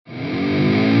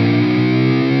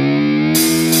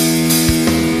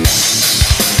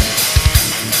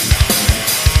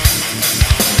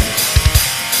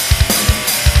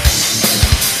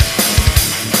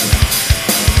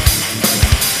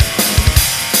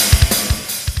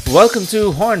Welcome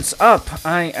to Horns Up.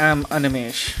 I am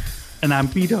Animesh. And I'm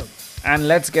Peter. And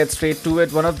let's get straight to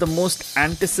it. One of the most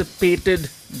anticipated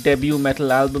debut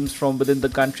metal albums from within the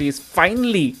country is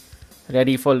finally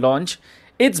ready for launch.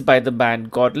 It's by the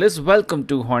band Godless. Welcome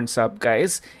to Horns Up,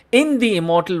 guys. In the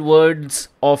immortal words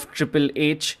of Triple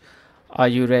H, are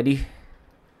you ready?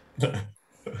 Yeah,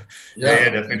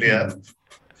 definitely. Yeah.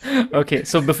 Okay,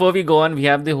 so before we go on, we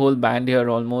have the whole band here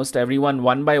almost. Everyone,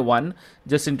 one by one,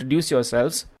 just introduce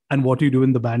yourselves. And what you do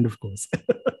in the band, of course.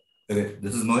 Okay,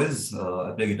 this is Moise.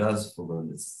 I play guitars for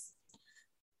Godless.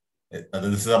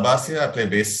 This is Abbas here. I play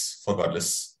bass for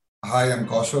Godless. Hi, I'm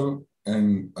Kaushal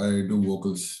and I do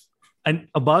vocals. And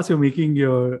Abbas, you're making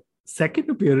your second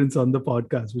appearance on the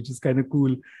podcast, which is kind of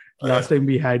cool. Last time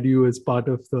we had you as part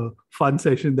of the fun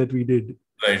session that we did.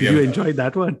 Right, Did you enjoy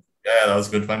that one? Yeah, that was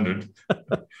good fun, dude.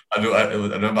 I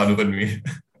remember Anup and me.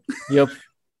 Yep.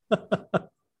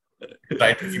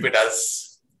 Trying to keep it as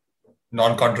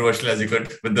non-controversial as you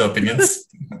could with the opinions.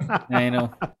 I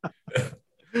know.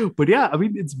 But yeah, I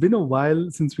mean, it's been a while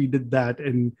since we did that.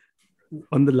 And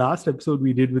on the last episode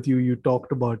we did with you, you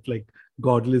talked about like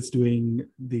Godless doing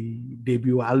the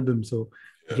debut album. So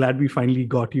glad we finally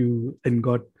got you and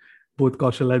got both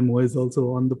Kaushal and Moise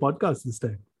also on the podcast this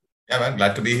time. Yeah, man.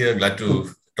 Glad to be here. Glad to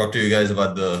talk to you guys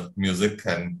about the music.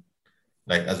 And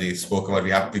like, as we spoke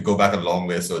about, we go back a long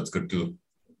way. So it's good to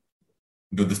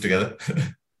do this together.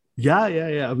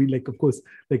 Yeah. I mean, like, of course,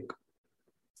 like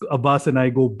Abbas and I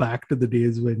go back to the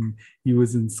days when he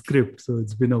was in Script. So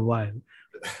it's been a while.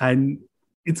 And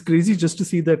it's crazy just to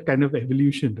see that kind of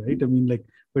evolution, right? I mean, like,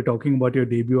 we're talking about your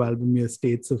debut album, your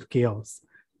States of Chaos,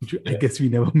 which I guess we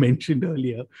never mentioned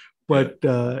earlier. But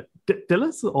tell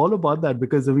us all about that,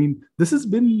 because, I mean, this has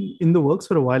been in the works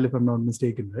for a while, if I'm not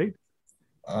mistaken, right?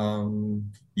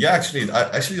 Yeah, actually,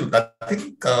 I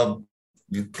think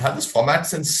we've had this format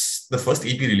since the first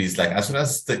EP release. Like, as soon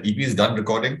as the EP is done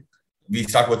recording, we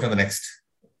start working on the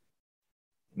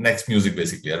next music,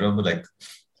 basically. I remember, like,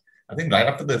 I think right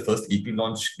after the first EP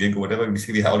launch gig or whatever,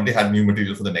 basically we already had new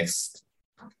material for the next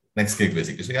gig,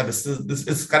 basically. So yeah, this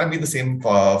is kind of been the same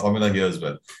formula here as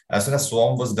well. As soon as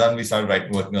Swarm was done, we started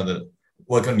working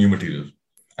on new material,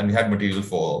 and we had material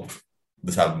for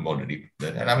this album already.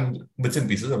 And I mean, bits and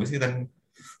pieces, obviously. Then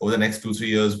over the next 2-3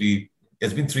 years,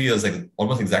 it's been 3 years, like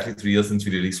almost exactly 3 years since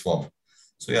we released Swarm.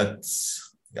 So yeah,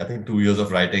 it's I think 2 years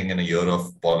of writing and a year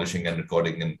of polishing and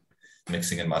recording and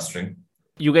mixing and mastering.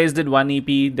 You guys did one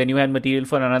EP, then you had material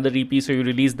for another EP, so you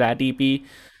released that EP.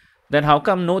 Then how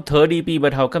come no third EP,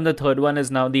 but how come the third one is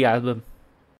now the album?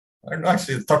 I don't know,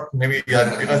 actually, I thought maybe,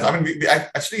 yeah, because I mean,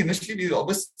 initially we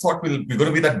always thought we're going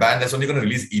to be that band that's only going to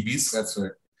release EPs. That's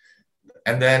right.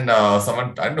 And then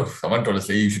someone told us,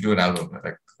 hey, you should do an album. I'm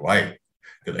like, why?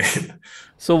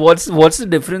 So what's the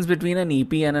difference between an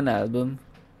EP and an album?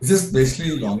 It's just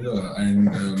basically longer.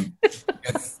 And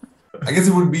I guess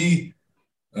it would be,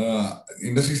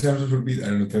 industry standards would be, I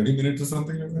don't know, 30 minutes or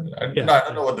something like that. I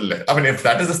don't know what I mean, if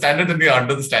that is the standard, then we are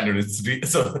under the standard.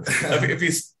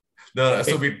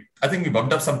 I think we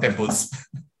bumped up some tempos.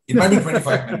 It might be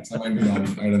 25 minutes. I might be wrong.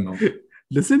 I don't know.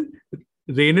 Listen,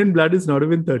 Rain and Blood is not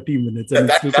even 30 minutes. And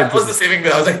that was the saving.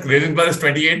 I was like, Rain and Blood is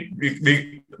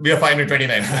 28. We are fine with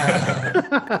 29.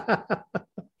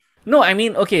 No, I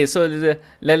mean, okay, so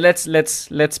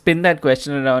let's spin that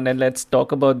question around and let's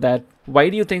talk about that. Why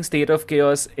do you think State of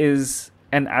Chaos is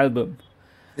an album?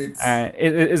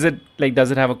 Is it like, does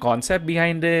it have a concept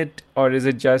behind it, or is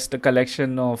it just a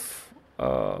collection of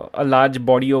a large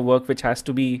body of work which has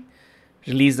to be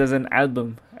released as an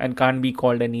album and can't be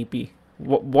called an EP?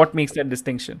 What makes that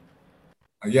distinction?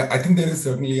 Yeah, I think there is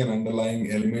certainly an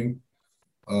underlying element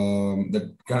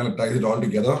that kind of ties it all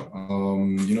together.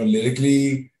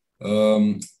 Lyrically,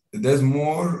 there's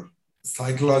more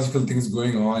psychological things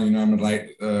going on.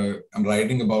 I'm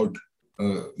writing about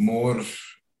more,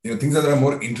 things that are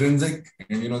more intrinsic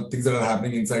and, things that are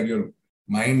happening inside your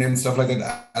mind and stuff like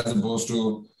that, as opposed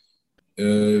to,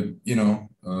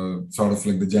 sort of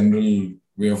like the general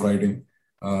way of writing.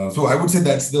 So I would say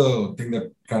that's the thing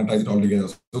that kind of ties it all together.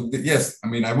 So yes, I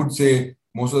mean, I would say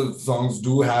most of the songs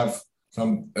do have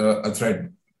a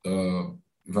thread,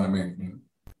 if I may.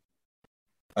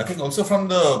 I think also from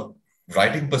the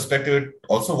writing perspective, it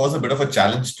also was a bit of a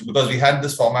challenge because we had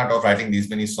this format of writing these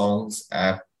many songs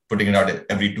and putting it out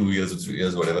every 2 years or 3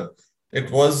 years, whatever. It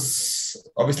was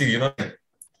obviously,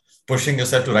 pushing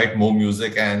yourself to write more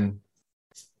music and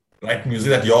write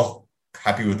music that you're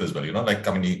happy with as well. Like,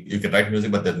 I mean, you can write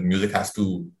music, but the music has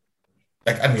to,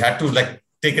 and we had to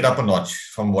take it up a notch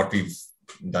from what we've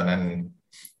done. And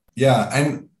yeah,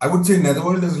 and I would say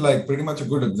Netherworld is like pretty much a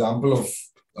good example of,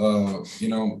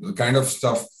 the kind of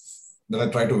stuff I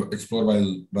try to explore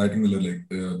while writing the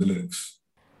lyrics.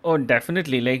 Oh,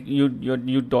 definitely. Like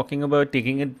you talking about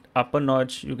taking it up a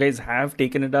notch. You guys have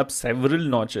taken it up several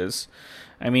notches.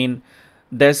 I mean,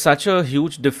 there's such a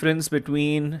huge difference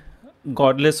between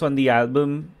Godless on the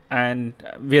album, and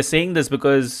we are saying this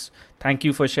because thank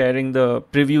you for sharing the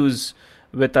previews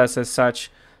with us as such,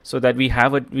 so that we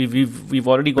have we've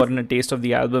already gotten a taste of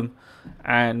the album,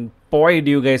 and boy,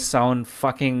 do you guys sound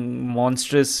fucking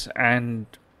monstrous and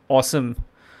awesome.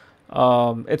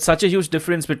 It's such a huge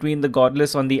difference between the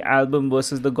Godless on the album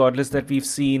versus the Godless that we've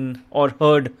seen or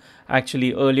heard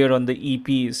actually earlier on the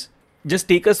EPs. Just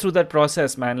take us through that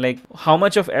process, man. Like, how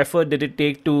much of effort did it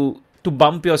take to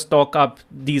bump your stock up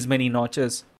these many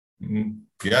notches?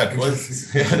 Yeah, it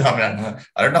was. Yeah,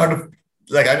 I don't know how to.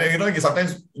 Like,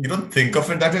 sometimes you don't think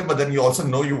of it that way, but then you also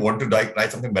know you want to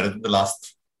write something better than the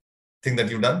last thing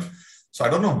that you've done. So I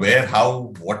don't know where,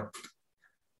 how, what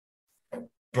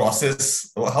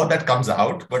process, how that comes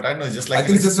out, but I know it's just like. I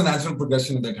think it's just a natural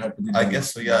progression that had to be done. I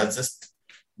guess so. Yeah, it's just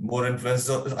more influence.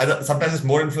 So sometimes it's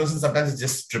more influence, and sometimes it's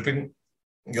just stripping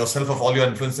yourself of all your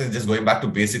influences and just going back to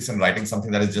basics and writing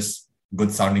something that is just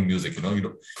good sounding music. You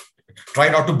don't try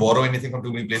not to borrow anything from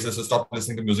too many places. So stop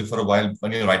listening to music for a while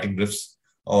when you're writing riffs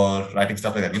or writing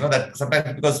stuff like that. That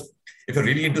sometimes, because if you're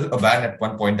really into a band at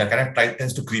one point, that kind of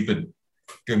tends to creep in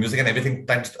to your music, and everything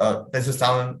tends to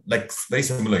sound like very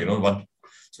similar.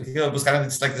 So here it was kind of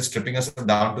just like just stripping yourself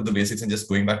down to the basics and just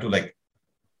going back to like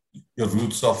your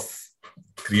roots of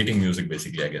creating music,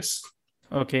 basically, I guess.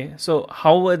 Okay, so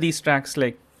how were these tracks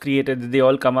like created? Did they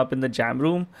all come up in the jam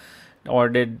room, or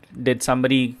did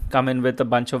somebody come in with a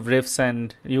bunch of riffs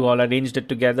and you all arranged it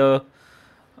together?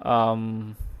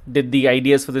 Did the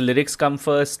ideas for the lyrics come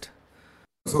first?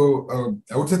 So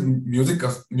I would say music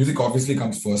obviously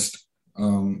comes first,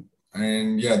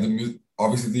 and yeah, the music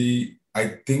obviously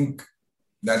I think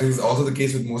that is also the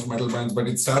case with most metal bands, but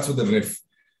it starts with the riff,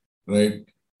 right?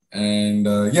 And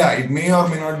yeah, it may or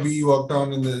may not be worked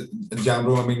on in the jam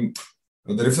room. I mean,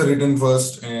 the riffs are written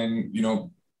first, and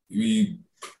we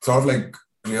sort of like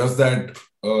rehearse that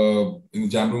in the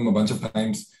jam room a bunch of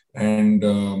times, and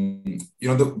the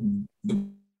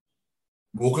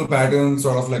vocal patterns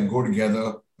sort of like go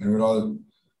together, and we're all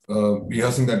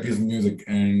rehearsing that piece of music.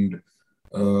 And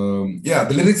yeah,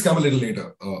 the lyrics come a little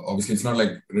later. Obviously, it's not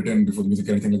like written before the music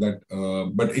or anything like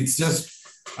that. But it's just,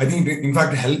 I think it in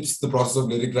fact helps the process of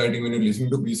lyric writing when you're listening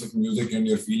to a piece of music and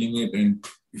you're feeling it and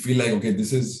you feel like, okay,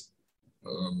 this is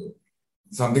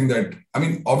something that, I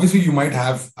mean, obviously you might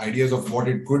have ideas of what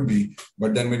it could be,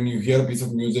 but then when you hear a piece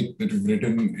of music that you've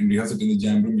written and rehearse it in the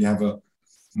jam room, you have a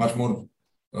much more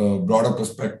broader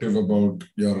perspective about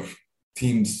your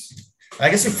themes. I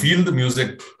guess you feel the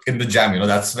music in the jam,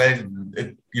 that's where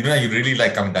you really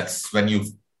like, I mean, that's when you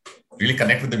really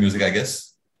connect with the music, I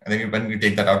guess. And then when you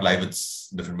take that out live, it's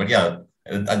different. But yeah,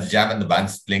 at the jam and the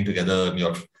band's playing together and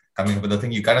you're coming up with the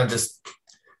thing, you kind of just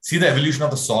see the evolution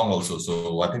of the song also.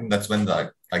 So I think that's when I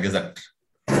guess that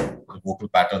vocal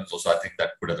patterns also, I think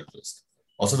that could have influenced.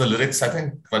 Also the lyrics, I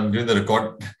think when during the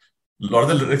record, a lot of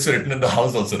the lyrics were written in the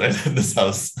house also, right? In this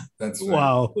house. That's right.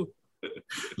 Wow.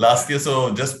 Last year,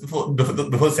 so just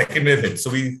before second wave hit. So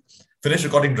we finished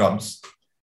recording drums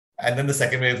and then the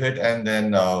second wave hit, and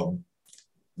then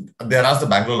they announced the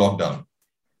Bangalore lockdown.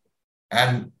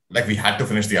 And like we had to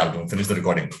finish the album, finish the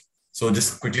recording. So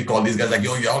just quickly call these guys like,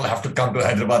 yo, y'all have to come to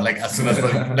Hyderabad like as soon as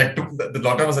like the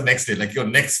lockdown was the next day. Like your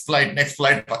next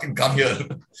flight, fucking come here.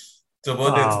 So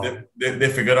they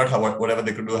figured out whatever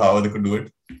they could do, however they could do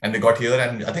it. And they got here,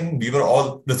 and I think we were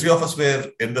all, the three of us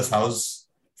were in this house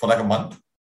for like a month.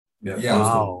 Yeah.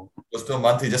 Wow. Close to a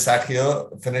month. He just sat here,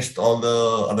 finished all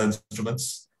the other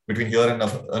instruments between here and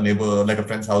a neighbor, like a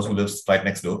friend's house who lives right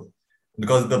next door.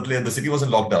 Because the city was in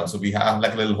lockdown. So we have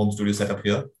like a little home studio set up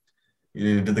here.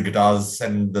 We did the guitars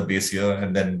and the bass here,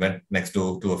 and then went next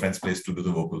door to a friend's place to do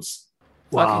the vocals.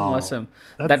 Fucking Wow. awesome.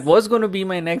 That was going to be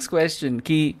my next question.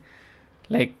 Ki,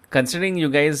 like, considering you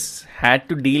guys had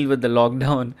to deal with the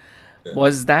lockdown,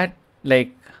 was that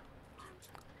like,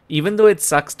 even though it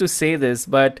sucks to say this,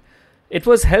 but it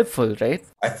was helpful, right?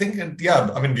 I think, yeah,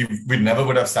 I mean, we never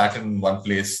would have sat in one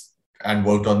place and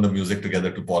worked on the music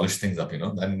together to polish things up,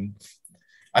 And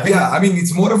I think, yeah, I mean,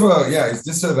 it's more of it's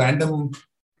just a random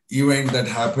event that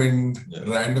happened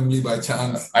randomly by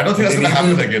chance. I don't think that's going to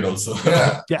happen again also.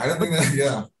 Yeah, Yeah, I don't think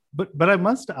that, But I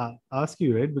must ask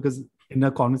you, right? Because in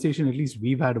a conversation, at least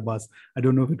we've had about, I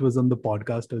don't know if it was on the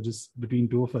podcast or just between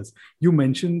two of us, you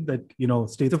mentioned that,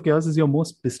 State of Chaos is your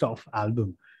most pissed off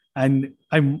album. And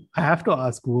I have to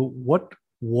ask, what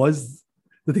was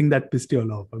the thing that pissed you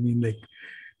all off? I mean, like,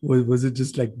 was it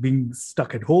just like being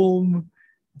stuck at home?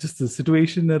 just the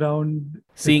situation around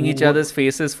Seeing like, each other's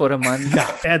faces for a month.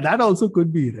 Yeah, that also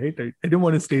could be, right? I don't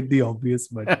want to state the obvious,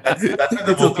 but That's where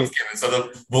the vocals came in. So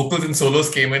the vocals and solos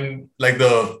came in, like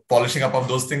the polishing up of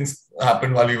those things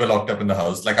happened while we were locked up in the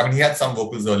house. Like, I mean, he had some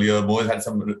vocals earlier, Moez had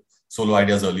some solo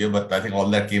ideas earlier, but I think all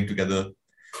that came together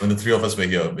when the three of us were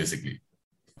here, basically.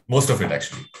 Most of it,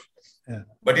 actually. Yeah.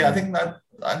 But yeah, I think that,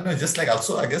 I don't know, just like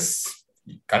also, I guess,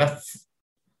 kind of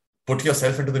put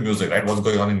yourself into the music, right? What's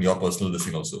going on in your personal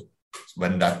listening also. So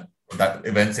when that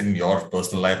events in your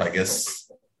personal life, I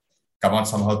guess, come out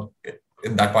somehow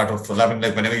in that part of, I mean,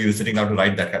 like whenever you're sitting down to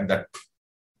write that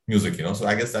music, you know. So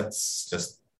I guess that's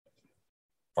just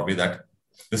probably that.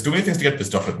 There's too many things to get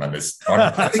pissed off with, man. It's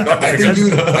not, I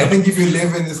think if you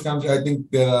live in this country, I think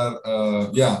there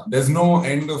are, there's no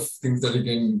end of things that you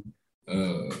can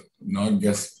not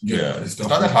get pissed off. It's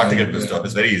not that hard to get pissed off.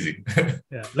 It's very easy.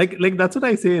 Yeah, like that's what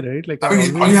I say, right? Like, I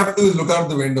mean, all you have to do is look out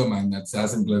the window, man. That's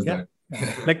as simple as that.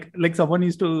 Like someone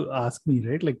used to ask me,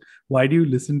 right? Like, why do you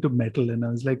listen to metal? And I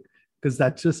was like, because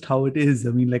that's just how it is.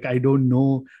 I mean, like, I don't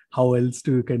know how else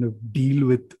to kind of deal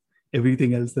with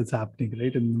everything else that's happening,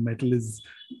 right? And metal is,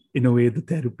 in a way, the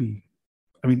therapy.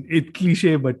 I mean, it's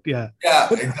cliche, but yeah. Yeah,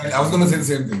 exactly. I was going to say the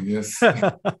same thing, yes.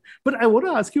 But I want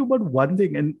to ask you about one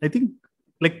thing. And I think,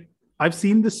 like, I've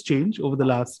seen this change over the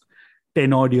last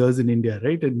 10 odd years in India,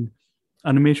 right? And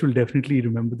Animesh will definitely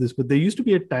remember this, but there used to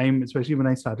be a time, especially when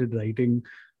I started writing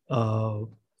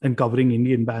and covering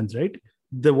Indian bands, right?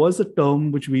 There was a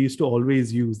term which we used to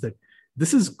always use, that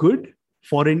this is good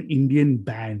for an Indian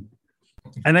band.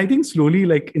 And I think slowly,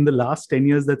 like in the last 10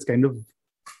 years, that's kind of,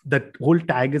 that whole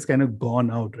tag has kind of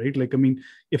gone out, right? Like, I mean,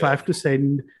 if I have to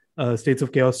send States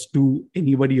of Chaos to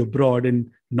anybody abroad and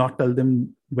not tell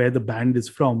them where the band is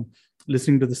from,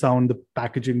 listening to the sound, the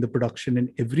packaging, the production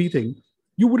and everything,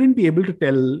 you wouldn't be able to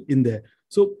tell in there.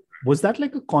 So was that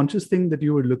like a conscious thing that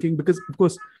you were looking? Because of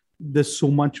course, there's so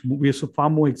much, we are so far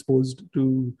more exposed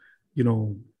to, you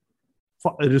know,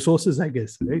 resources, I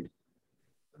guess, right?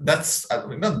 That's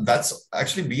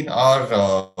actually been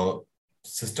our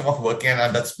system of working,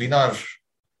 and that's been our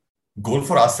goal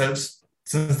for ourselves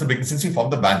since the beginning, since we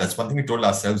formed the band. That's one thing we told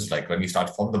ourselves, like when we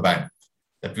formed the band,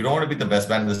 that we don't want to be the best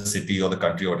band in the city or the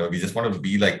country or whatever. We just want to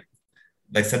be like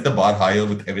set the bar higher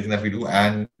with everything that we do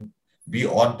and be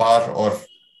on par or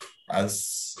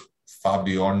as far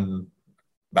beyond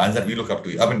bands that we look up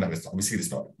to. I mean, obviously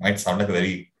it might sound like a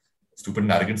very stupid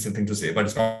and arrogant thing to say, but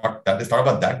it's not that. It's not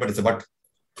about that, but it's about,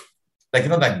 like, you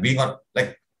know, like being on,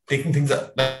 like taking things,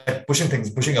 like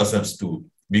pushing ourselves to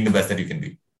being the best that you can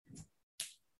be,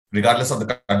 regardless of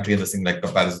the country and this thing, like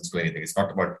comparisons to anything. It's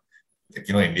not about, like,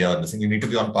 you know, India and this thing. You need to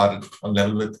be on par, on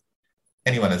level with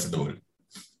anyone else in the world.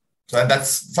 So, and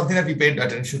that's something that we paid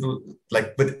attention to,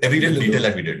 like with every little detail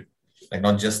that we did, like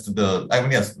not just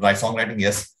yes, songwriting,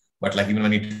 yes, but like even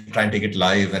when you try and take it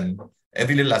live and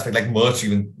every little aspect, like merch,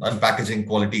 even unpackaging,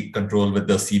 quality control with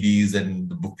the CDs and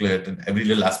the booklet and every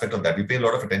little aspect of that, we pay a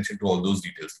lot of attention to all those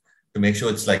details to make sure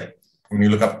it's like, when you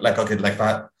look up, like, okay, like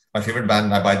my favorite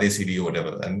band, I buy their CD or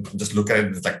whatever, and just look at it,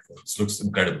 it's like, this looks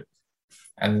incredible.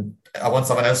 And I want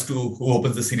someone else who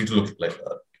opens the CD to look like,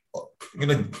 you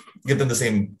know, give them the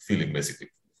same feeling, basically.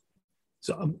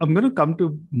 So I'm going to come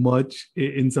to merch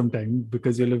in some time,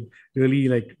 because you'll have really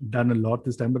like done a lot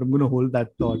this time, but I'm going to hold that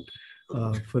thought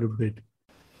for a bit.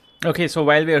 Okay, so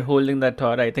while we are holding that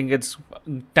thought, I think it's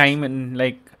time and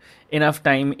like enough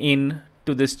time in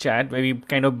to this chat where we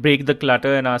kind of break the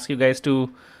clutter and ask you guys to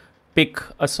pick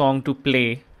a song to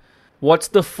play. What's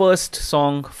the first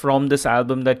song from this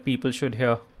album that people should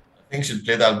hear? I think you should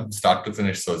play the album start to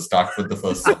finish. So start with the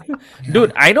first song.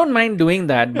 Dude, I don't mind doing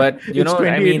that, but you know,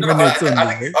 I mean,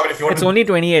 it's only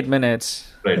 28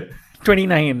 minutes. Right.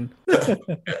 29.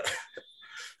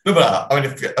 No, but I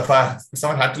mean, if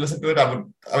someone had to listen to it, I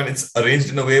mean, it's arranged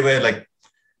in a way where, like,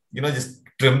 you know, just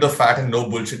trim the fat and no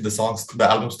bullshit. The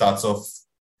album starts off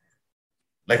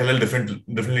like a little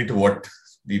differently to what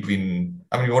we've been.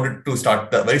 I mean, we wanted to start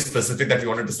very specific that we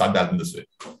wanted to start the album this way.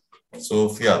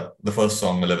 So yeah, the first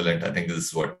song, Malevolent, I think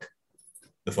is what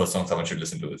the first song someone should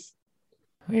listen to is.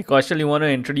 Okay, Kaushal, you want to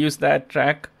introduce that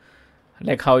track?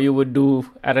 Like how you would do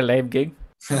at a live gig?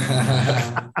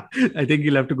 I think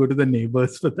you'll have to go to the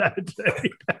neighbors for that.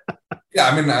 Right? Yeah,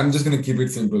 I mean, I'm just going to keep it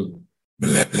simple.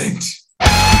 Malevolent.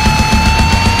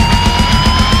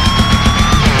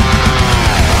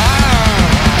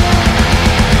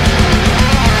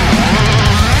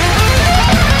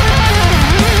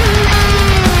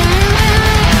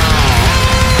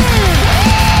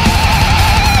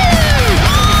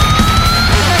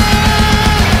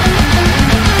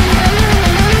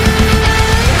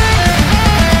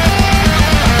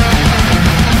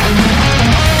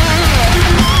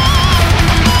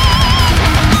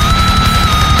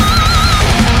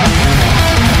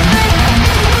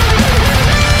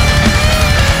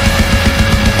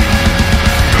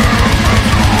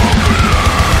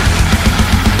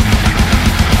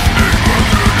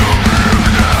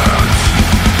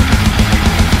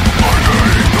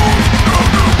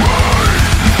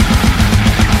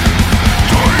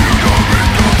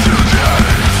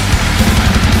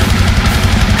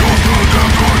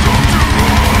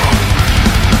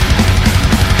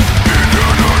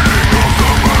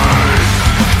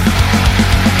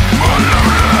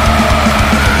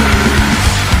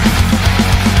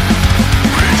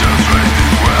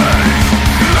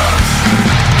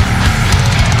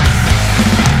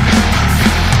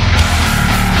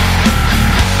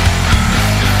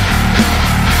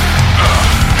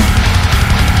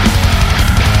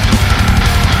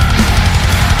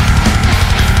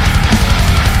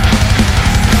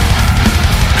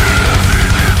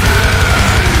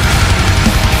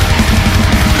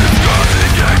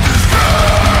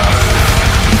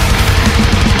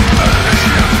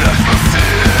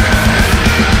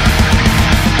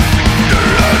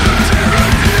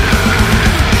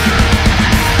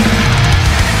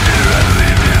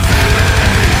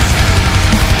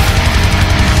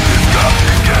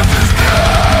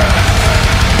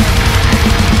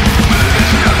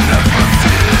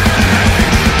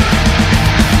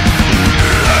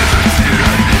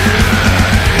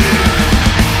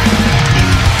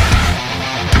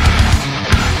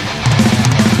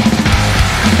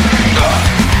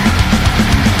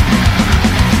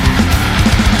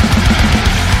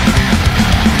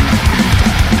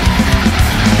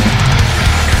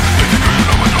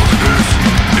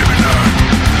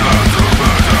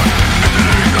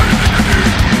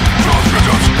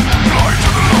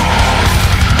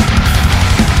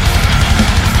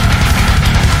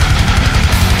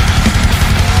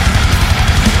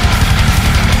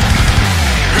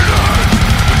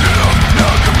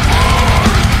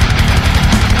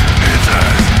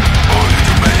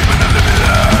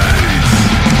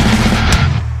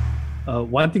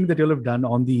 one thing that you'll have done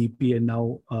on the EP and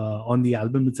now on the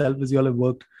album itself is you'll have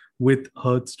worked with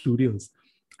Hertz Studios.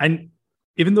 And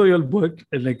even though you'll worked,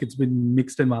 like it's been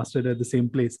mixed and mastered at the same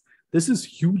place, this is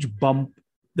huge bump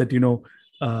that,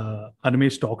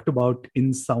 Animesh talked about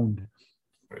in sound.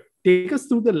 Take us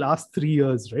through the last 3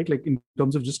 years, right? Like in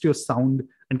terms of just your sound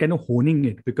and kind of honing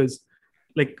it, because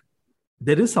like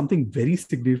there is something very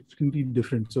significantly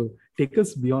different. So take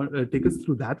us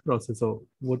through that process of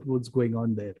what's going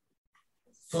on there.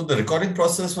 So the recording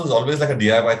process was always like a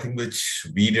DIY thing, which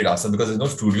we did ourselves because there's no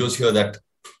studios here that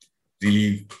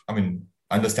really,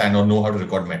 understand or know how to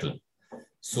record metal.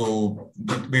 So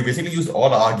we basically used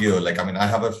all our gear. Like, I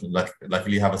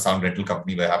luckily have a sound rental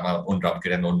company where I have my own drum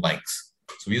kit and own mics.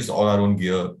 So we used all our own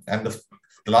gear. And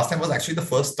the last time was actually the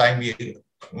first time we really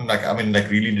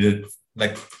did it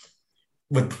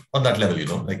on that level,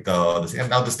 and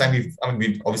now this time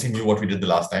we obviously knew what we did the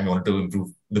last time. We wanted to improve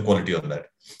the quality of that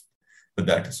with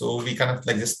that. So we kind of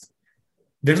just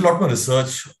did a lot more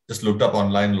research, just looked up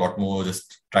online a lot more,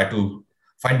 just tried to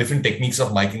find different techniques of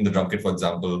miking the drum kit, for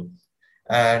example.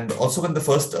 And also when the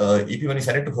first EP, when we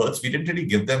sent it to Hertz, we didn't really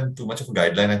give them too much of a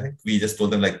guideline. I think we just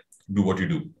told them do what you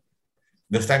do.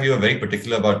 This time we were very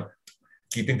particular about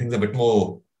keeping things a bit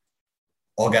more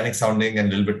organic sounding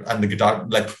and the guitar,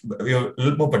 we were a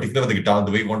little more particular with the guitar,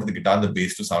 the way we wanted the guitar and the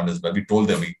bass to sound as well. We told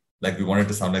them we wanted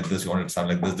to sound like this, we wanted to sound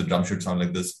like this, the drum should sound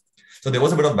like this. So there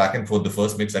was a bit of back and forth. The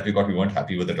first mix that we got, we weren't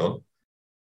happy with at all.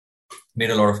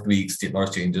 Made a lot of tweaks, a lot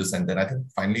of changes, and then I think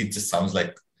finally it just sounds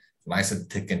like nice and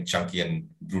thick and chunky and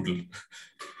brutal.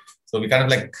 So we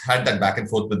kind of had that back and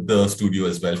forth with the studio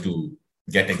as well to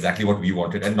get exactly what we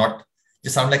wanted and not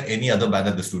just sound like any other band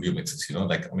that the studio mixes,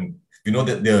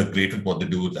 that they're great with what they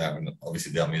do.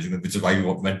 Obviously they're amazing, which is why we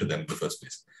went to them in the first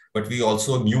place. But we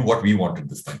also knew what we wanted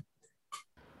this time.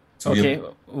 So okay,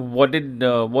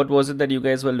 what was it that you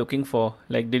guys were looking for?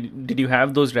 Like, did you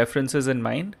have those references in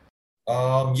mind?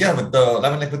 With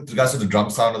regards to the drum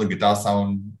sound or the guitar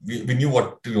sound, we knew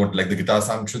what we want. Like the guitar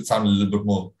sound should sound a little bit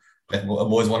more.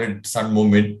 Mo's wanted it to sound more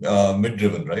mid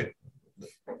driven, right?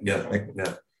 Yeah.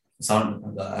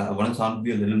 Sound. I want the sound to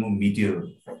be a little more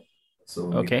meatier.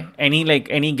 So okay,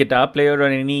 any guitar player or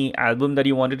any album that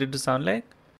you wanted it to sound like?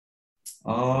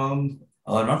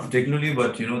 Not particularly,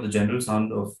 but the general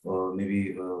sound of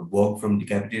maybe Walk from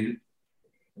Decapitated,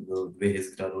 the way his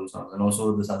guitar roll sounds, and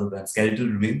also this other band, Skeletal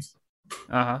Remains.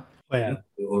 Oh, yeah.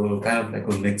 Or kind of like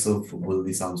a mix of both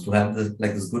these sounds to have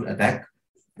this good attack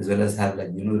as well as have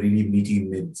really meaty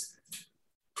mids.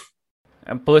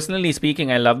 And personally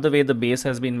speaking, I love the way the bass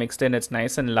has been mixed in. It's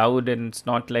nice and loud, and it's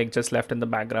not just left in the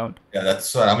background. Yeah,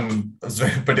 that's what I was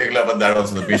very particular about that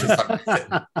also. The bass is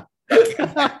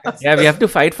yeah, we have to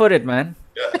fight for it, man.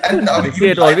 Yeah. And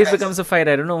it always becomes a fight.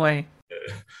 I don't know why.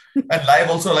 And live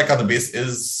also, on the bass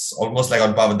is almost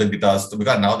on par with the guitars. So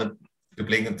because now that you're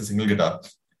playing with the single guitar,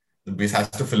 the bass has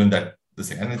to fill in the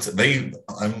thing. And it's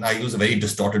I use a very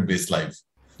distorted bass live.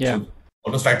 Yeah. So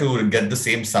almost try to get the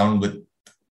same sound with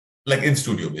in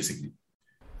studio basically.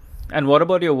 And what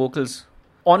about your vocals?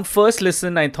 On first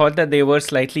listen, I thought that they were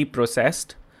slightly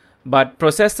processed, but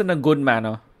processed in a good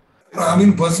manner.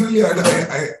 Personally,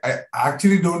 I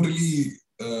actually don't really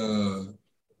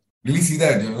see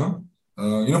that,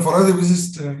 for us it was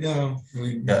just,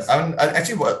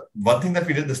 actually one thing that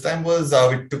we did this time was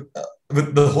we took,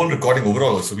 with the whole recording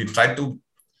overall, so we tried to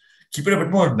keep it a bit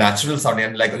more natural sounding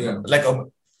and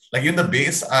even the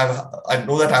bass, I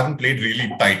know that I haven't played really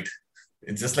tight.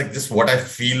 It's just what I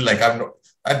feel like.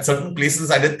 At certain places,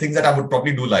 I did things that I would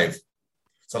probably do live.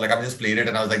 So I just played it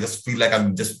and I was just feel like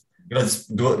I'm just,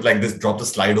 just do it like this, drop the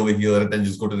slide over here and then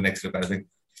just go to the next clip. I think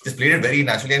just played it very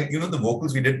naturally. And the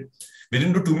vocals we didn't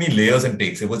do too many layers and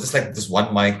takes. It was just just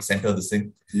one mic, center this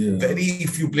thing. Yeah. Very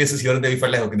few places here and there, we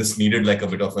felt okay, this needed a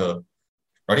bit of a,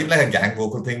 not even a gang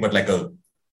vocal thing, but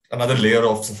another layer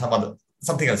of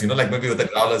something else, maybe with a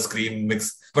growler, scream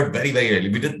mix, but very, very rarely.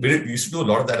 We used to do a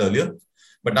lot of that earlier,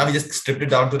 but now we just stripped it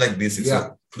down to basics. Yeah.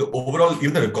 So the overall,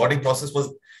 even the recording process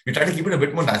was, we tried to keep it a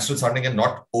bit more natural sounding and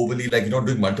not overly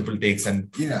doing multiple takes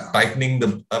and tightening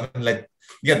the,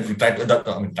 we tried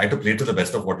to play to the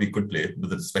best of what we could play,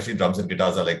 especially drums and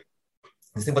guitars are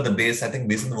this thing, but the bass, I think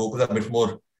bass and the vocals are a bit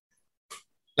more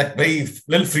very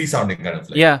little free sounding kind of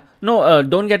Yeah, no,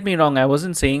 don't get me wrong. I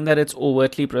wasn't saying that it's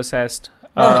overtly processed.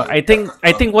 I think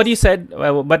what you said,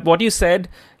 but what you said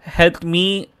helped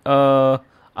me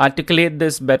articulate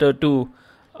this better too.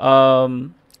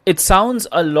 It sounds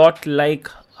a lot like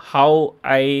how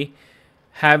I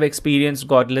have experienced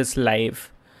Godless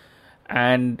live,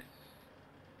 and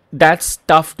that's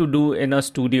tough to do in a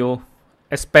studio,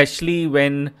 especially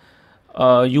when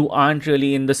you aren't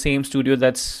really in the same studio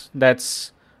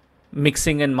that's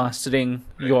mixing and mastering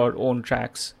your own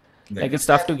tracks. Right. Like, it's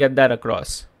tough to get that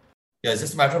across. Yeah, it's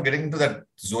just a matter of getting into that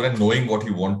zone and knowing what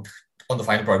you want on the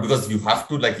final product, because you have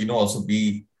to, like, also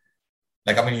be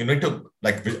like, I mean, you need to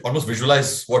like almost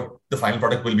visualize what the final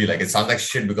product will be like. It sounds like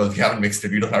shit because we haven't mixed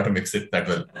it. We don't know how to mix it that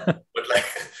well. But like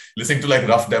listening to like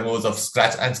rough demos of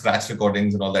scratch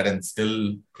recordings and all that, and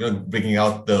still, bringing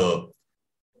out the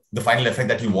final effect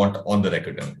that you want on the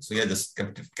record. And so just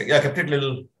kept it a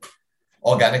little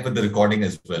organic with the recording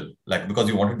as well, like, because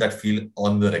you wanted that feel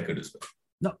on the record as well.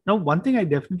 Now, one thing I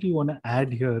definitely want to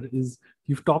add here is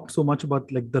you've talked so much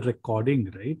about like the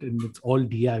recording, right? And it's all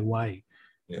DIY.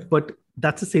 Yeah. But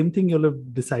that's the same thing you'll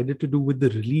have decided to do with the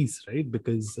release, right?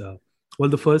 Because,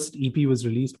 the first EP was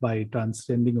released by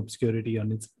Transcending Obscurity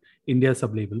on its India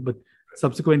sublabel, but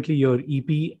subsequently your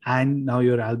EP and now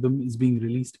your album is being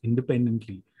released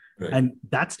independently. Right. And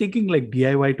that's taking like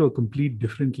DIY to a complete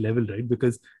different level, right?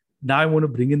 Because now I want to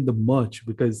bring in the merch,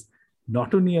 because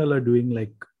not only y'all are doing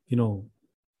like,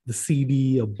 the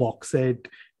CD, a box set,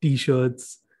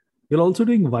 T-shirts, you're also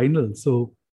doing vinyl.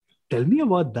 So tell me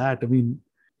about that. I mean,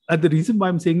 and the reason why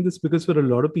I'm saying this, because for a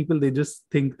lot of people, they just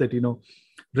think that,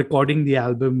 recording the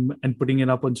album and putting it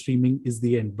up on streaming is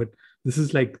the end. But this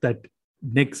is like that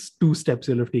next two steps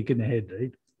you'll have taken ahead,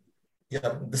 right?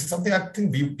 Yeah, this is something I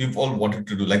think we've all wanted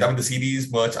to do. Like, I mean, the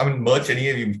CDs, merch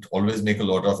anyway, we always make a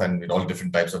lot of, and all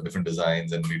different types of different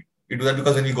designs. And we do that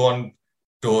because when we go on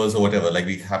tours or whatever, like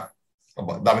we have,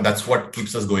 that's what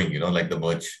keeps us going, like the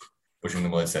merch, pushing the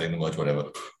merch, selling the merch, whatever,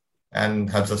 and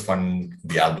helps us fund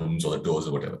the albums or the tours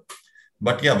or whatever.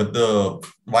 But yeah, but the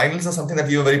vinyls are something that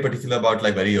we were very particular about,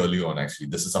 like very early on, actually.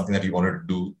 This is something that we wanted to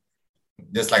do.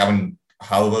 Just like,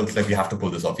 however, like we have to pull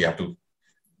this off. We have to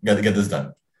get this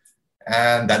done.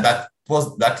 And that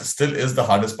still is the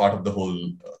hardest part of the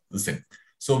whole this thing.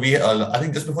 So we, I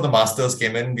think just before the masters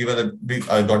came in, we got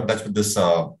in touch with this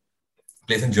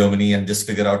place in Germany and just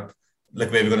figured out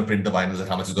like where we're going to print the vinyls and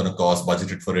how much it's going to cost,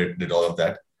 budgeted for it, did all of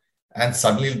that. And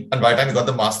suddenly, and by the time we got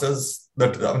the masters, the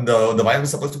vinyl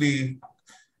was supposed to be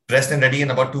pressed and ready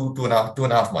in about two and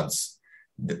a half months.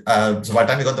 So by the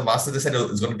time we got the master, they said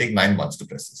it's going to take 9 months to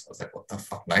press this. I was like, what the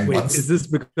fuck, 9 months? Is this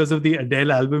because of the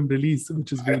Adele album release,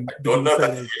 which is being... I don't know if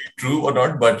that's really true or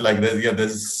not, but like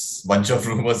there's a bunch of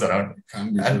rumors around.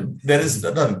 And there's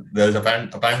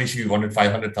apparently she wanted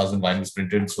 500,000 vinyls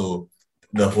printed, so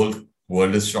the whole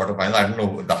world is short of vinyl. I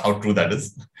don't know how true that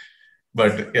is.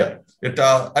 But yeah,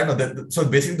 I don't know. So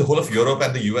basically the whole of Europe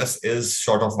and the US is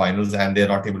short of vinyls and they're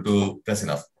not able to press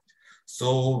enough.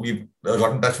 So we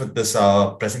got in touch with this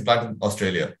pressing plant in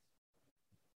Australia.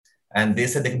 And they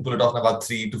said they can pull it off in about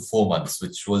 3 to 4 months,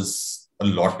 which was a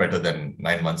lot better than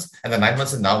 9 months. And the 9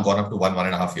 months has now gone up to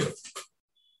 1.5 years.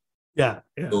 Yeah.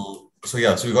 So we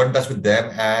got in touch with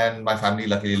them, and my family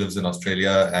luckily lives in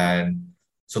Australia. And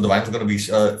so the vinyl is going to be,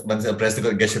 once they're pressed, they're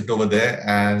going to get shipped over there,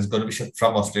 and it's going to be shipped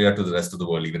from Australia to the rest of the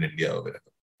world, even India or wherever.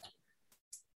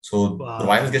 So the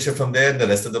vinyls get shipped from there, and the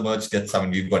rest of the merch gets,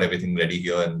 we've got everything ready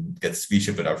here and we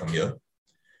ship it out from here.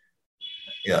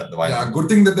 Yeah, the vinyl. Yeah, good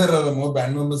thing that there are more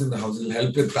band members in the house. It'll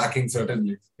help with packing,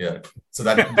 certainly. Yeah. So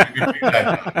that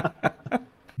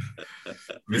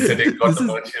we're sitting, got the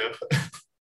merch here.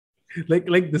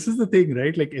 Like this is the thing,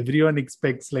 right? Like everyone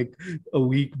expects like a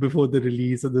week before the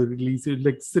release, or the release, you're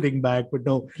like sitting back, but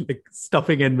no, like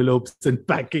stuffing envelopes and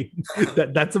packing.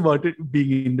 That's about it,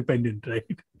 being independent, right?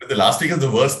 The last week is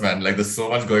the worst, man. Like there's so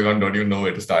much going on, don't even know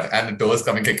where to start. And the tour's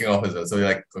kicking off as well. So you're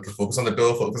like, okay, focus on the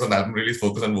tour, focus on the album release,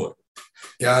 focus on what?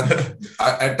 Yeah,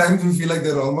 at times we feel like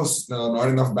there are almost not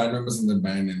enough band members in the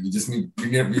band, and we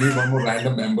need one more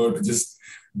random member to just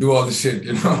do all the shit,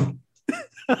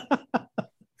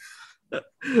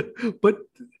 But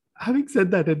having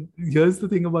said that, and here's the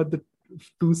thing about the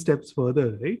 2 steps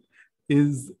further, right?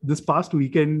 Is this past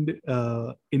weekend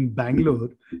in Bangalore,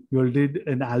 you all did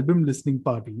an album listening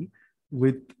party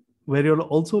where you all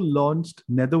also launched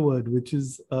Netherword, which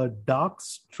is a dark,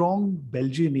 strong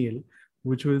Belgian ale,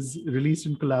 which was released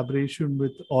in collaboration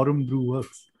with Aurum Brew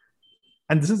Works.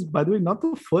 And this is, by the way, not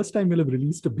the first time you'll have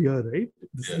released a beer, right?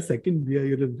 This is the second beer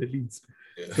you'll have released.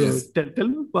 So tell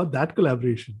me about that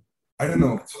collaboration. I don't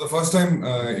know. So the first time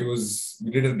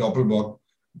we did a Doppelbock,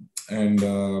 and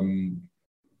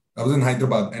I was in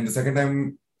Hyderabad. And the second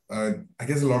time, I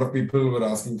guess a lot of people were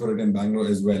asking for it in Bangalore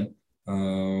as well.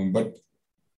 But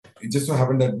it just so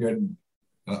happened that we had,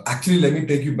 actually, let me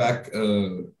take you back,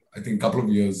 I think a couple of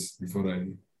years before I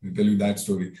tell you that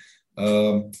story.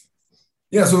 So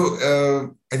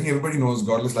I think everybody knows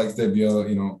Godless likes their beer,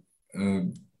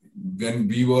 when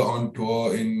we were on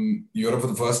tour in Europe for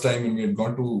the first time and we had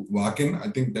gone to Wacken, I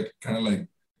think that kind of like,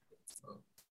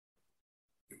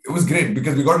 it was great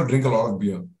because we got to drink a lot of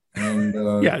beer. And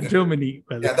Germany.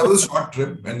 Well. Yeah, that was a short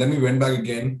trip. And then we went back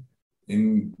again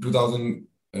in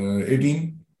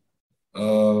 2018.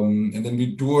 And then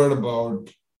we toured about,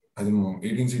 I don't know,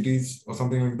 18 cities or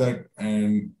something like that.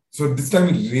 And so this time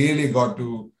we really got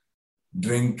to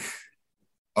drink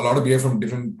a lot of beer from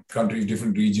different countries,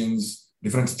 different regions,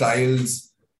 different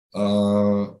styles.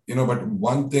 But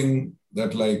one thing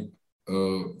that like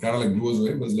kind of like blew us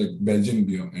away was like Belgian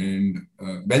beer. And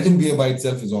Belgian beer by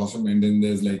itself is awesome. And then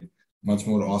there's like much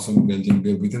more awesome Belgian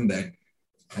beer within that.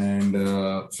 And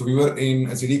so we were in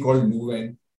a city called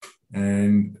Leuven.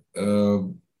 And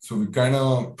so we kind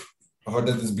of heard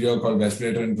that this beer called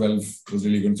Westlater in 12 was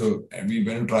really good. So we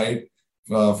went and tried.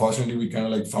 Fortunately, we kind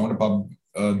of like found a pub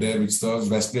there which serves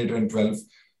Westlater in 12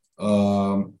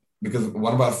 because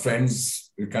one of our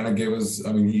friends kind of gave us,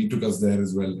 he took us there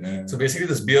as well. So basically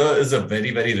this beer is a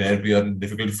very, very rare beer and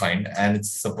difficult to find. And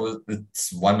it's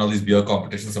won all these beer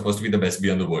competitions, supposed to be the best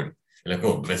beer in the world. You're like,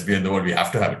 oh, best beer in the world, we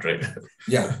have to have it, right?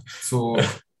 Yeah. So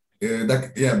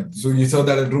so you serve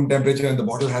that at room temperature and the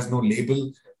bottle has no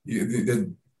label.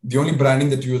 The only branding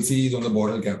that you will see is on the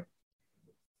bottle cap.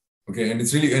 Okay, and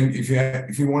it's really, and if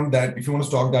you want to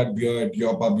stock that beer at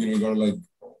your pub, you gotta like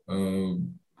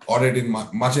order it in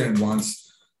much in advance.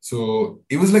 So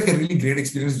it was like a really great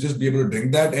experience to just be able to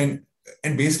drink that, and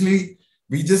basically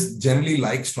we just generally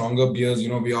like stronger beers.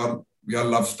 We all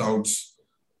love stouts,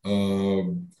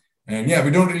 and yeah, we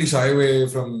don't really shy away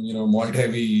from malt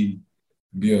heavy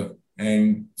beer.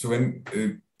 And so when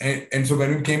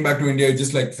we came back to India, it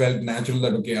just like felt natural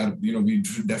that okay, we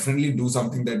should definitely do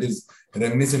something that is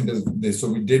reminiscent of this. So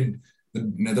we did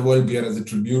the Netherworld beer as a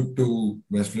tribute to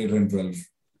Westlater and 12.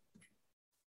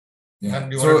 Yeah.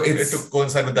 And it to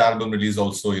coincide with the album release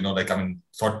also,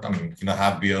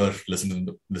 have beer, listen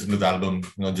to the album,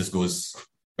 just goes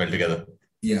well together.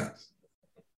 Yeah.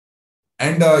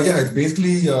 And it's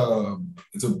basically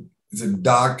it's a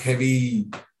dark, heavy,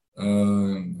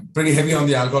 pretty heavy on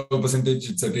the alcohol percentage.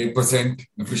 It's at 8%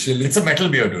 officially. It's a metal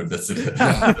beer, dude. That's it.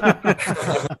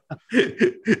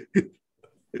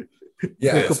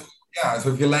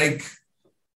 So if you like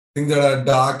things that are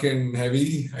dark and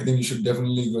heavy, I think you should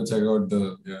definitely go check out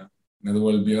the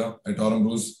Netherworld beer at Autumn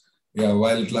Brews. Yeah,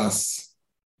 wild class.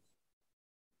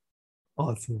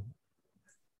 Awesome.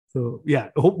 So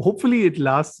hopefully it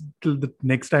lasts till the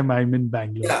next time I'm in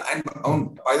Bangalore. Yeah, and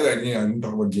by the way, I didn't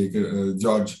talk about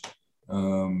George.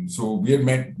 So we had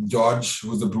met George, who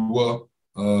was the brewer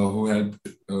who helped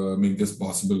make this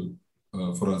possible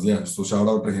for us. Yeah, so shout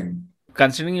out to him.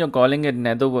 Considering you're calling it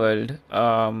Netherworld,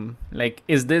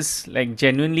 is this like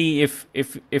genuinely,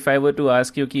 if I were to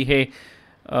ask you, hey,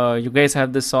 you guys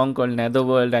have this song called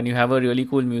Netherworld and you have a really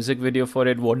cool music video for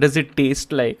it, what does it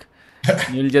taste like?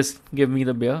 You'll just give me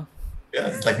the beer? Yeah,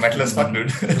 it's like metal as fuck,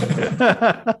 dude.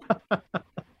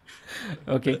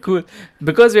 Okay, cool.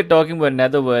 Because we're talking about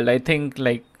Netherworld, I think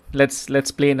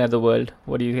let's play Netherworld.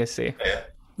 What do you guys say? Yeah.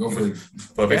 Go for it.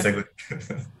 Perfect segment.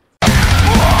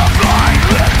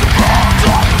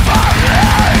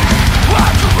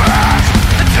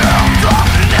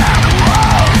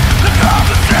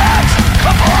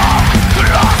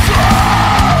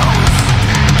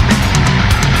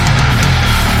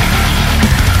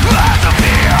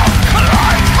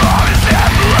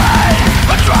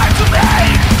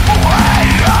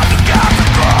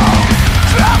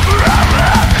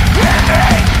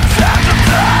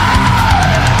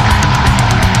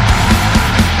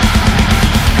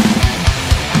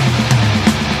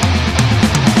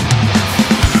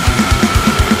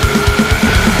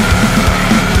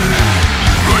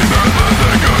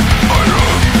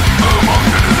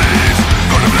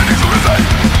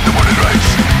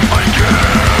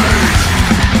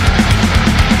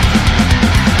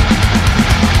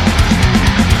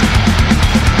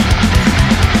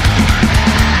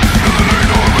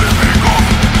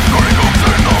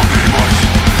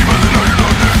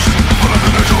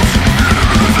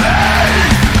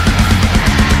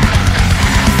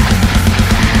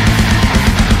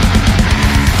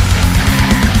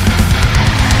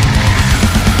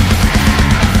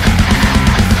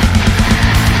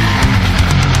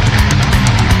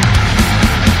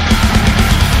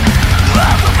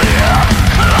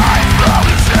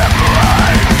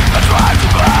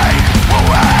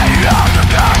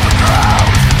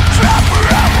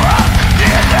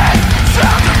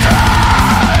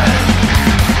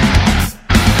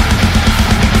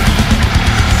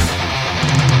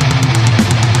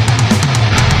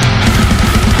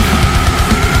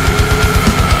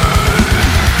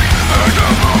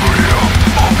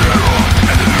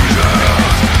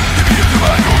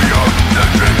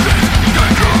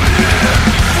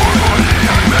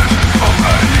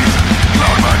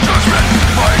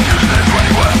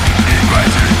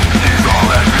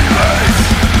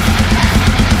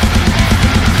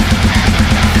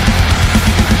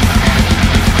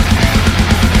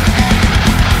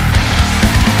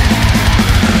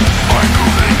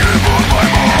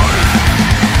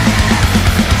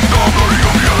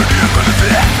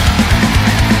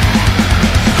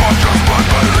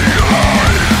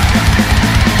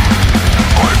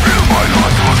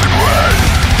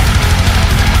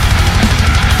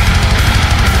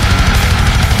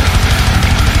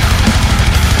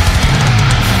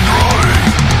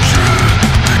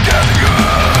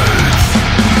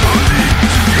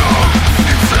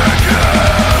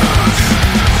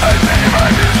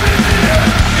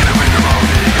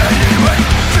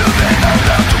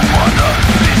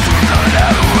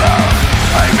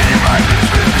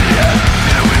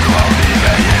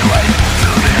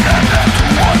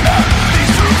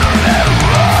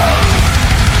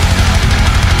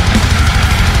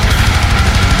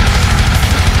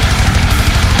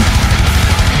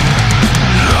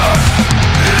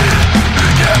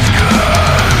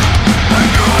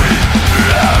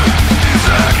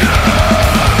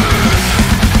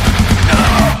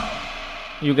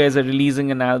 You guys are releasing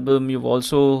an album. You've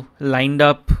also lined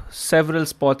up several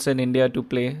spots in India to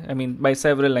play. I mean, by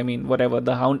several, I mean whatever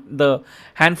the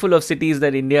handful of cities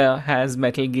that India has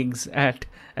metal gigs at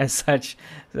as such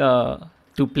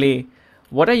to play.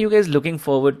 What are you guys looking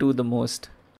forward to the most?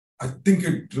 I think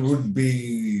it would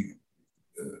be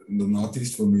the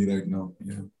Northeast for me right now.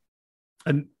 Yeah.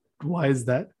 And why is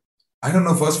that? I don't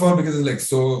know. First of all, because it's like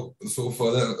so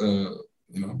further,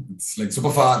 it's like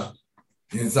super far.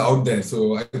 It's out there.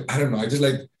 So I don't know. I just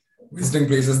like visiting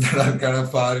places that are kind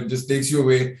of far. It just takes you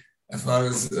away as far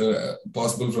as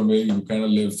possible from where you kind of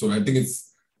live. So I think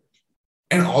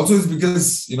and also it's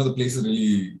because, the place is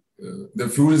really, the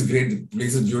food is great. The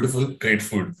place is beautiful. Great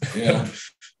food. Yeah.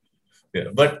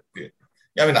 Yeah. But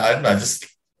I mean, I don't know. I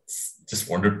just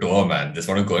want to tour, man. Just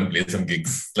want to go and play some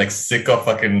gigs. Like sick of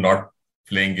fucking not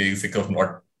playing gigs, sick of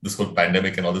not this whole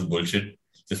pandemic and all this bullshit.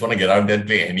 Just want to get out there and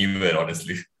play anywhere,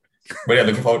 honestly. But yeah,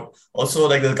 looking forward. Also,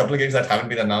 like there's a couple of gigs that haven't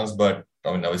been announced, but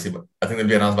I mean, obviously, I think they'll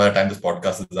be announced by the time this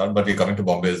podcast is out. But we're coming to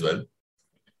Bombay as well.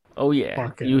 Oh yeah,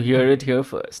 Okay. You hear it here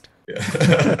first.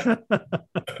 Yeah.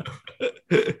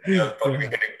 We'll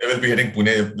be hitting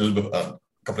Pune a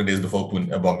couple of days before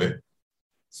Bombay.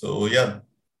 So yeah,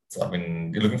 I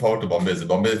mean, you're looking forward to Bombay.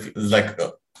 Bombay is like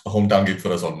a hometown gig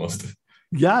for us almost.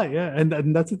 Yeah,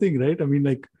 and that's the thing, right? I mean,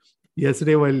 like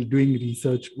yesterday while doing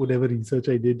research, whatever research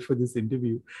I did for this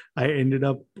interview, I ended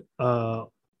up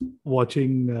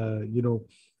watching,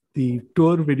 the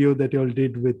tour video that y'all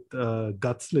did with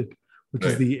Godless, which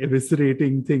is the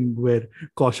eviscerating thing where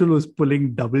Kaushal was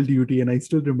pulling double duty, and I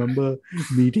still remember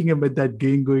meeting him at that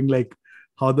game, going like,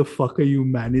 "How the fuck are you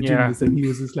managing this?" And he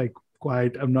was just like,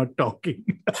 "Quiet, I'm not talking."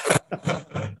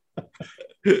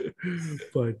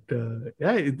 But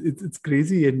it's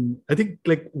crazy, and I think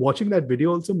like watching that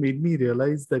video also made me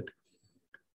realize that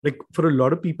like for a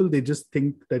lot of people they just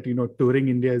think that touring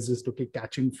India is just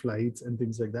catching flights and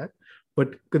things like that,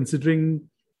 but considering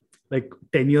like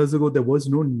 10 years ago there was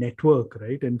no network,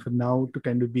 right? And for now to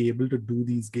kind of be able to do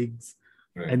these gigs,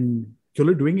 and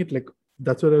you're doing it like,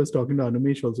 that's what I was talking to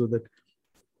Anumesh also, that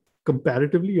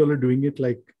comparatively you're doing it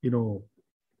like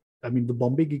I mean, the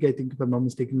Bombay gig, I think, if I'm not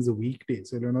mistaken, is a weekday.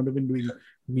 So you're not even doing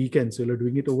weekends. So you're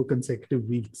doing it over consecutive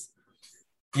weeks.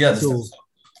 Yeah.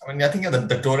 I mean, I think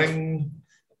the touring,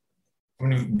 I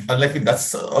mean, unlikely,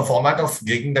 that's a format of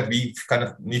gigging that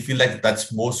we feel like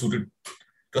that's more suited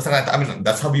to us. And I mean,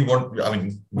 that's how we want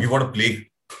to play,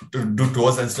 to do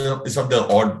tours instead of the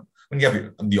odd, I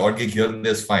mean, the odd gig here and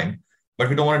there is fine. But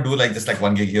we don't want to do like just like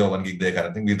one gig here, one gig there kind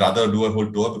of thing. We'd rather do a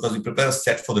whole tour because we prepare a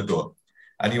set for the tour.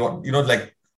 And you want,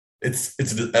 like, it's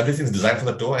everything's designed for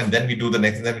the tour, and then we do the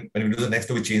next. And then when we do the next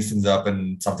tour, we change things up,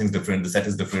 and something's different. The set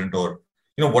is different, or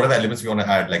whatever elements we want to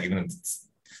add, like even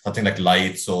something like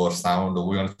lights or sound, or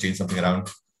we want to change something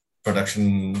around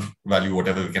production value,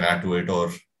 whatever we can add to it,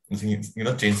 or change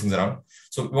things around.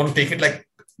 So we want to take it like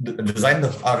design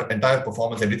our entire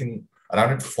performance, everything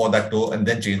around it for that tour, and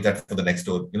then change that for the next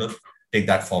tour. Take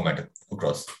that format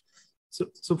across.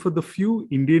 So for the few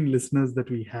Indian listeners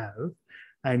that we have,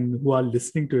 and who are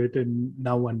listening to it and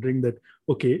now wondering that,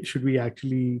 okay, should we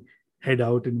actually head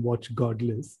out and watch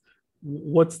Godless?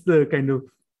 What's the kind of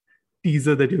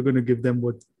teaser that you're going to give them,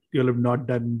 what you'll have not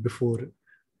done before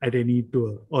at any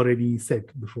tour or any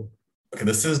set before? Okay,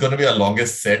 this is going to be our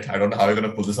longest set. I don't know how we're going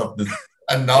to pull this off.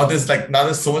 And now there's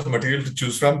so much material to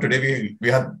choose from. Today we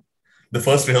had the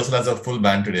first rehearsal as a full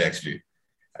band today, actually.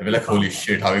 And we're like, holy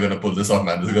shit, how are we going to pull this off,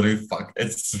 man? This is going to be fuck.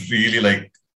 It's really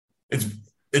like,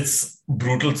 it's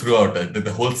brutal throughout.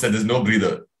 The whole set, there's no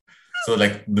breather. So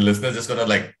like the listener's just gonna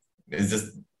like, it's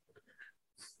just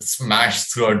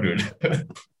smashed throughout, dude. So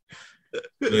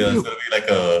yeah, it's gonna be like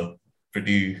a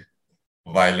pretty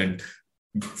violent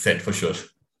set for sure.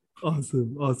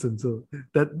 Awesome. So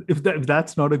if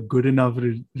that's not a good enough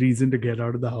reason to get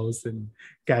out of the house and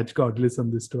catch Godless on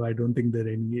this tour, I don't think there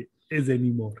is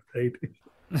any more, right?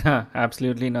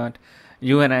 Absolutely not.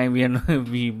 You and I,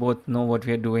 we both know what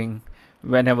we are doing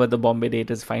whenever the Bombay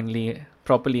date is finally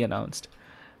properly announced,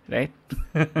 right?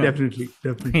 Definitely.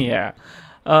 Yeah.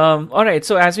 All right.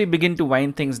 So as we begin to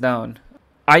wind things down,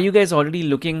 are you guys already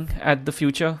looking at the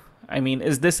future? I mean,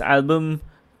 is this album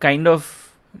kind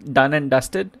of done and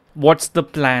dusted? What's the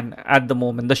plan at the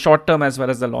moment, the short term as well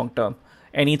as the long term?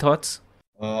 Any thoughts?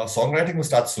 Songwriting will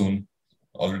start soon.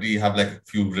 Already have like a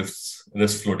few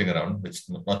riffs floating around, which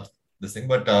not this thing,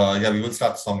 but yeah, we will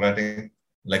start songwriting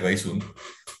like very soon,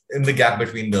 in the gap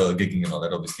between the gigging and all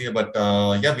that, obviously. But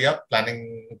yeah, we are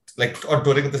planning or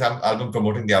touring with this album,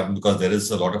 promoting the album, because there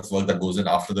is a lot of work that goes in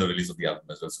after the release of the album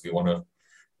as well. So we want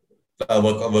to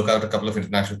work out a couple of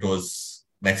international tours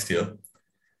next year.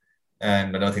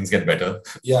 and whenever things get better.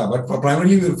 Yeah, but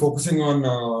primarily we're focusing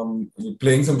on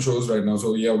playing some shows right now.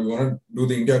 So yeah, we want to do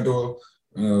the India tour.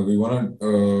 We want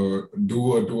to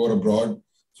do a tour abroad.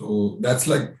 So that's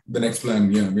like the next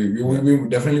plan. Yeah, we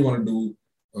definitely want to do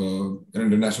an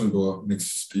international tour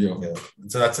next year. Yeah,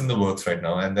 so that's in the works right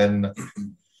now. And then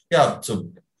so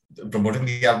promoting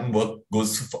the album work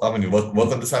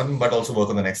on this album, but also work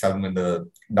on the next album in the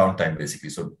downtime, basically.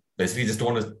 So basically, just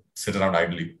don't want to sit around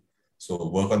idly. So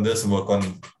work on this and work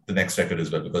on the next record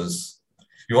as well, because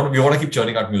we want to keep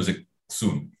churning out music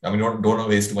soon. I mean, don't want to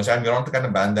waste too much time. We're not the kind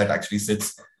of band that actually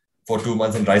sits for 2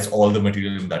 months and writes all the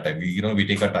material in that time. We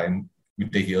take our time. We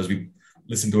take years. We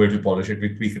listen to it. We polish it.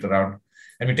 We tweak it around,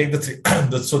 and we take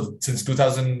so since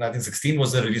 2016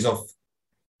 was the release of.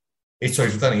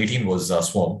 2018 was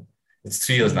Swarm. It's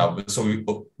 3 years now. So we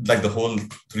like the whole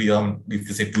 3 year, we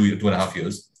could say 2.5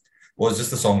 years, was just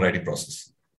the songwriting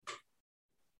process.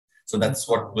 So that's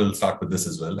what we'll start with this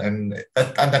as well, and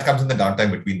that comes in the downtime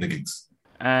between the gigs.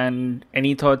 And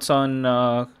any thoughts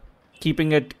on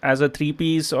keeping it as a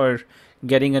 3-piece or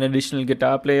getting an additional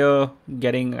guitar player,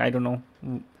 getting, I don't know,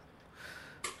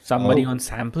 somebody on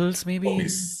samples maybe?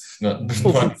 No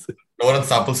one on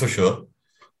samples for sure.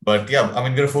 But yeah, I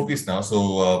mean, we're a 4-piece now,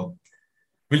 so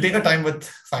we'll take our time with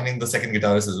finding the second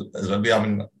guitarist as well. I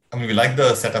mean, we like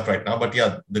the setup right now, but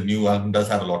yeah, the new album does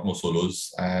have a lot more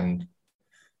solos and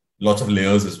lots of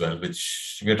layers as well,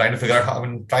 which we're trying to figure out how.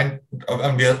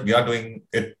 We are doing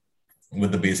it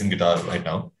with the bass and guitar right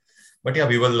now, but yeah,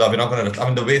 we will. We're not gonna. I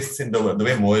mean, the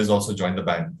way Moez also joined the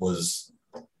band was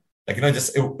like it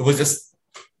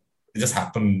just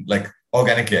happened like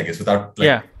organically, I guess, without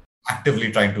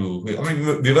actively trying to. I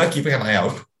mean, we were keeping an eye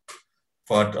out,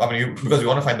 but because we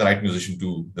want to find the right musician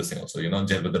to this thing also,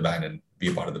 gel with the band and be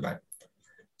a part of the band.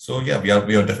 So yeah, we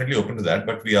are definitely open to that,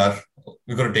 but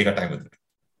we're going to take our time with it.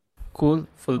 Cool,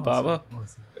 full power.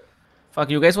 Awesome. Fuck,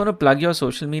 you guys want to plug your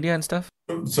social media and stuff?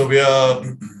 So we are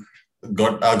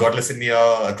Godless India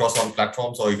across all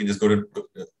platforms, or you can just go to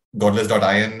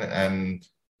godless.in, and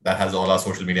that has all our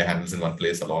social media handles in one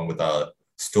place, along with our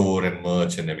store and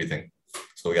merch and everything.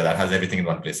 So yeah, that has everything in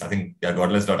one place. I think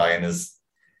godless.in is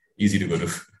easy to go to.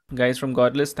 Guys from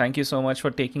Godless, thank you so much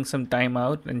for taking some time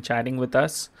out and chatting with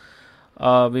us.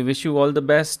 We wish you all the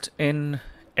best in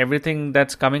everything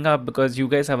that's coming up, because you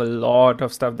guys have a lot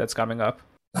of stuff that's coming up.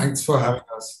 Thanks for having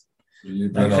us. Really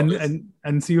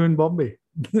and see you in Bombay.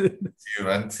 See you,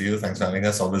 man. See you. Thanks for having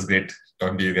us. Always great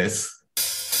talking to you guys.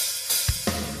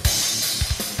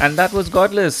 And that was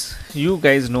Godless. You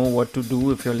guys know what to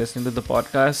do if you're listening to the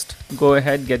podcast. Go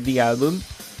ahead, get the album.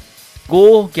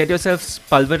 Go get yourselves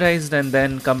pulverized and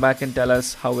then come back and tell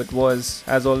us how it was.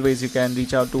 As always, you can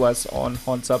reach out to us on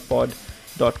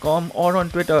hauntsuppod.com or on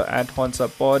Twitter at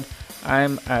hauntsuppod.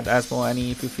 I'm at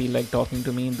Asmoani if you feel like talking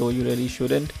to me, though you really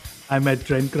shouldn't. I'm at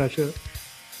Trend Crusher.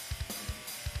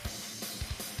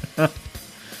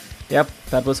 Yep,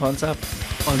 that was Haunts Up.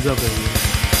 Haunts Up, everyone.